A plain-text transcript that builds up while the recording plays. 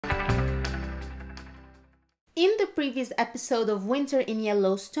In the previous episode of Winter in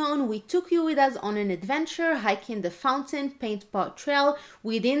Yellowstone, we took you with us on an adventure hiking the Fountain Paint Pot Trail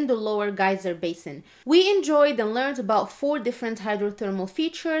within the Lower Geyser Basin. We enjoyed and learned about 4 different hydrothermal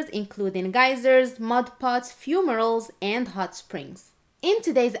features, including geysers, mud pots, fumaroles, and hot springs. In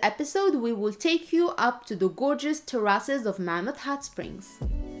today's episode, we will take you up to the gorgeous terraces of Mammoth Hot Springs.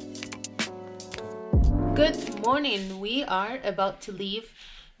 Good morning. We are about to leave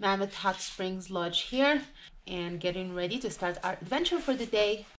Mammoth Hot Springs Lodge here and getting ready to start our adventure for the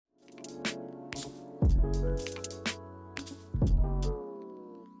day.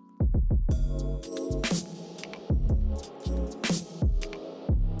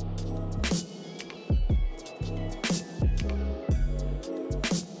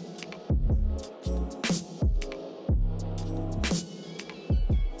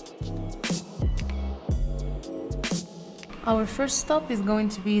 Our first stop is going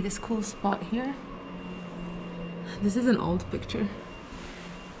to be this cool spot here. This is an old picture.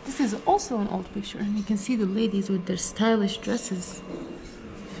 This is also an old picture, and you can see the ladies with their stylish dresses.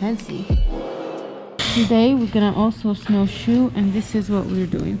 Fancy. Today we're gonna also snowshoe, and this is what we're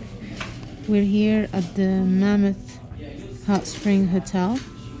doing. We're here at the Mammoth Hot Spring Hotel,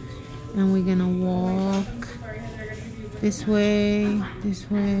 and we're gonna walk this way,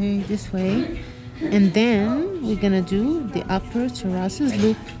 this way, this way, and then we're gonna do the upper terraces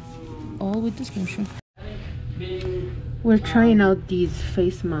loop, all with the snowshoe. We're trying out these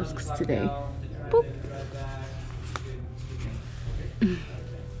face masks today. Boop.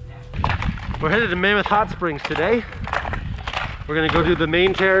 We're headed to Mammoth Hot Springs today. We're gonna go do the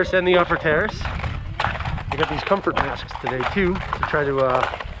main terrace and the upper terrace. We got these comfort masks today too, to try to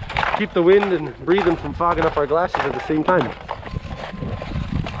keep the wind and breathing from fogging up our glasses at the same time.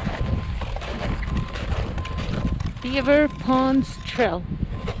 Beaver Ponds Trail.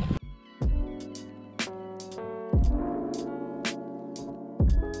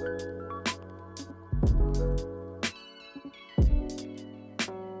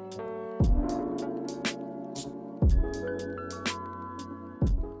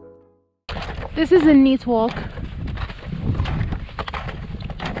 This is a neat walk.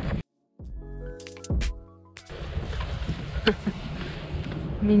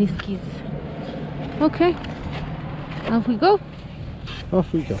 Mini skis. Okay, off we go.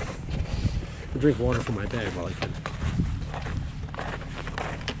 Off we go. I'll drink water from my bag while I can.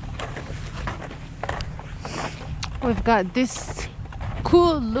 We've got this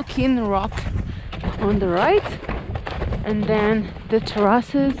cool looking rock on the right, and then the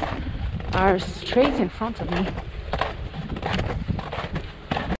terraces are straight in front of me.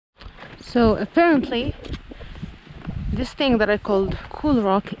 So apparently this thing that I called Cool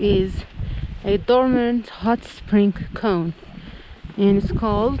Rock is a dormant hot spring cone, and it's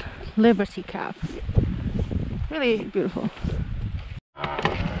called Liberty Cap. Really beautiful.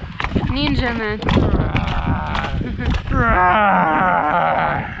 Ninja man.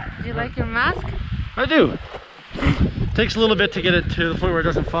 Do you like your mask? I do. Takes a little bit to get it to the point where it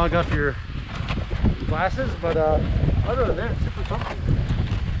doesn't fog up your glasses, but other than that, super comfortable,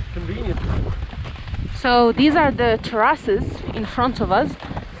 convenient. So these are the terraces in front of us,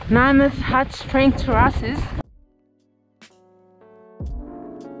 Mammoth Hot Spring terraces.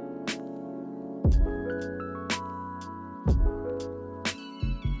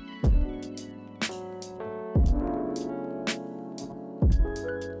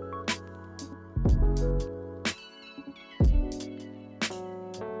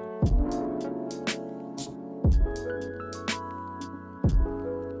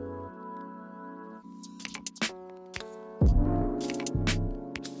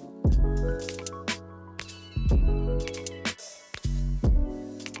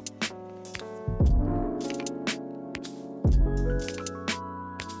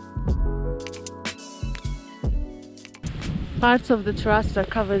 Parts of the terraces are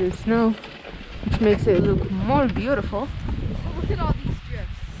covered in snow, which makes it look more beautiful. Look at all these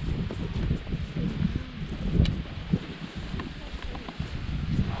drifts.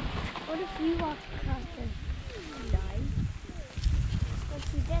 What if we walk across and die? What's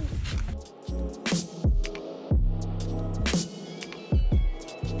the dent?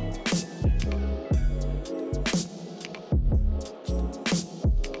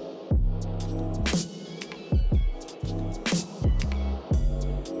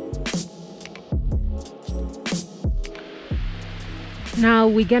 Now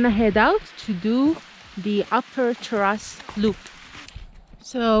we're gonna head out to do the upper terrace loop.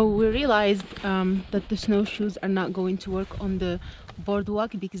 So we realized that the snowshoes are not going to work on the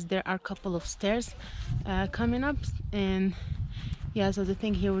boardwalk because there are a couple of stairs coming up, and Yeah, so the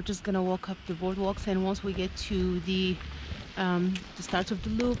thing here, we're just gonna walk up the boardwalks, and once we get to the start of the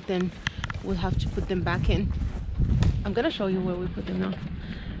loop, then we'll have to put them back in. I'm gonna show you where we put them now.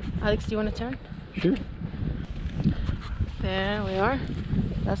 Alex, do you want to turn? Sure. There we are.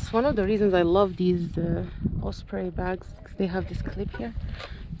 That's one of the reasons I love these Osprey bags, because they have this clip here.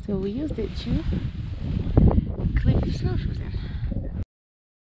 So we used it to clip the snowshoes in.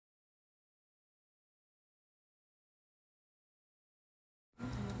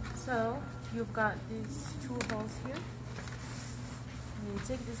 So you've got these two holes here. And you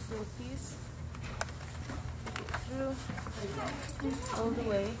take this little piece, take it through all the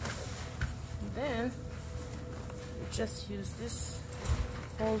way, and then you just use this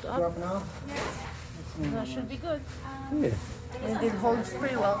hold up. That should be good. Yeah. And it holds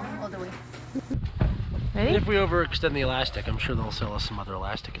pretty well all the way. Ready? If we overextend the elastic, I'm sure they'll sell us some other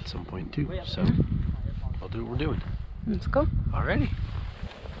elastic at some point too. So we'll do what we're doing. Let's go. Alrighty.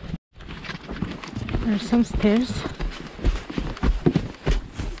 There's some stairs.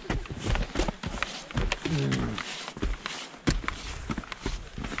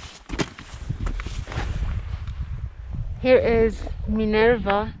 Here is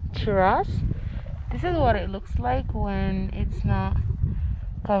Minerva terrace. This is what it looks like when it's not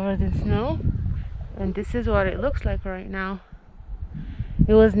covered in snow, and this is what it looks like right now.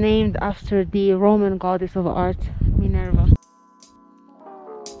 It was named after the Roman goddess of art, Minerva.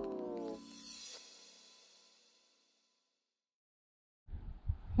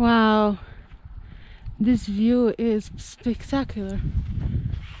 Wow, this view is spectacular.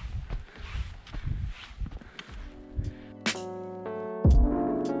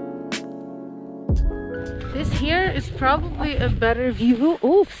 This here is probably a better view,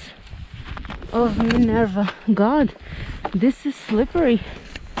 oops, of Minerva. God, this is slippery.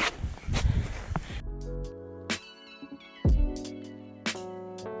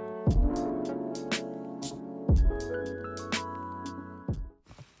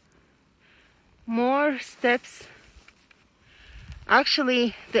 More steps.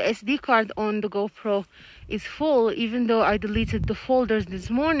 Actually, the SD card on the GoPro is full. Even though I deleted the folders this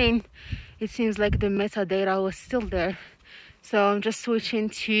morning, it seems like the metadata was still there. So I'm just switching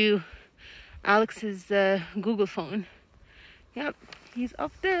to Alex's Google phone. Yep, he's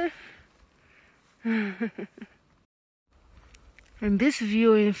up there. And this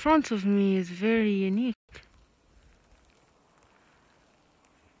view in front of me is very unique.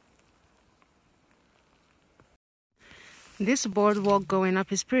 This boardwalk going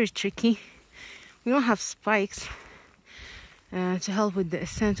up is pretty tricky. We don't have spikes to help with the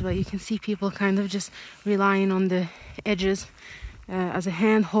ascent, but you can see people kind of just relying on the edges as a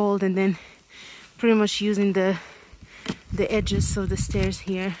handhold, and then pretty much using the edges of the stairs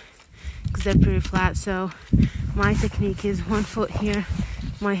here because they're pretty flat. So my technique is 1 foot here,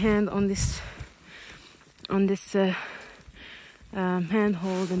 my hand on this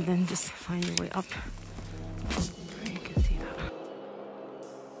handhold, and then just find your way up. You can see that.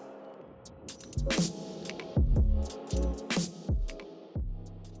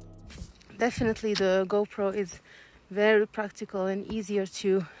 Definitely the GoPro is very practical and easier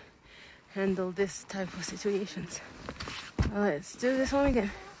to handle this type of situations. Let's do this one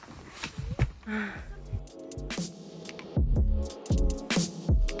again.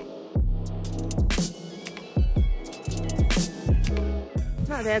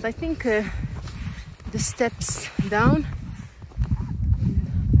 Not bad. I think the steps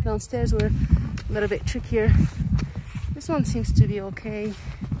downstairs were a little bit trickier. This one seems to be okay,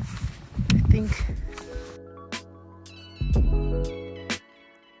 I think.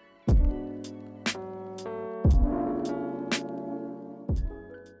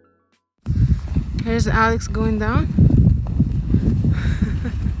 Here's Alex going down.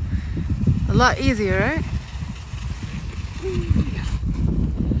 A lot easier, right?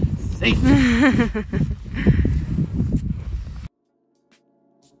 Safe.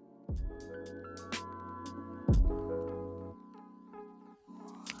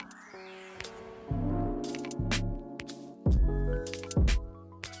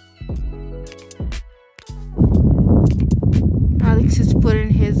 Alex is putting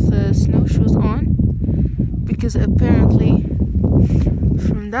his snowshoes on because apparently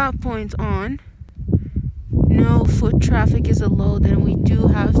from that point on no foot traffic is allowed, and we do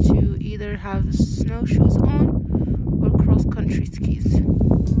have to either have snowshoes on or cross-country skis.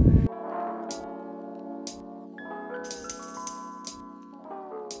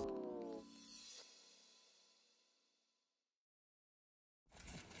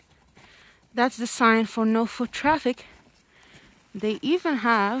 That's the sign for no foot traffic. They even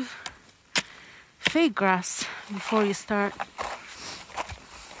have fake grass before you start.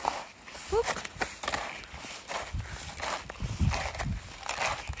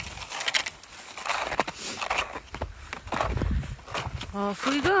 Off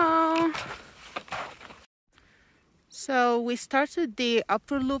we go. So we started the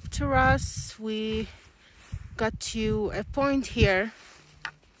upper loop terrace. We got to a point here,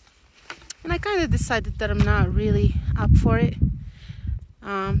 and I kind of decided that I'm not really up for it.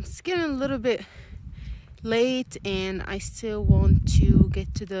 It's getting a little bit late, and I still want to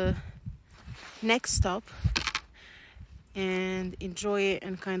get to the next stop and enjoy it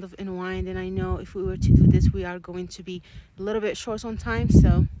and kind of unwind. And I know if we were to do this, we are going to be a little bit short on time,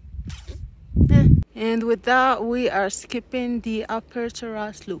 so and with that, we are skipping the upper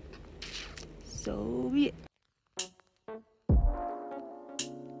terrace loop. So yeah.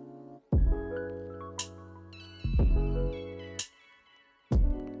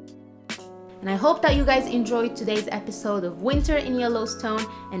 And I hope that you guys enjoyed today's episode of Winter in Yellowstone.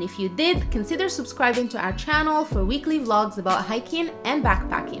 And if you did, consider subscribing to our channel for weekly vlogs about hiking and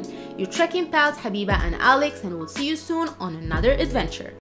backpacking. Your trekking pals, Habiba and Alex, and we'll see you soon on another adventure.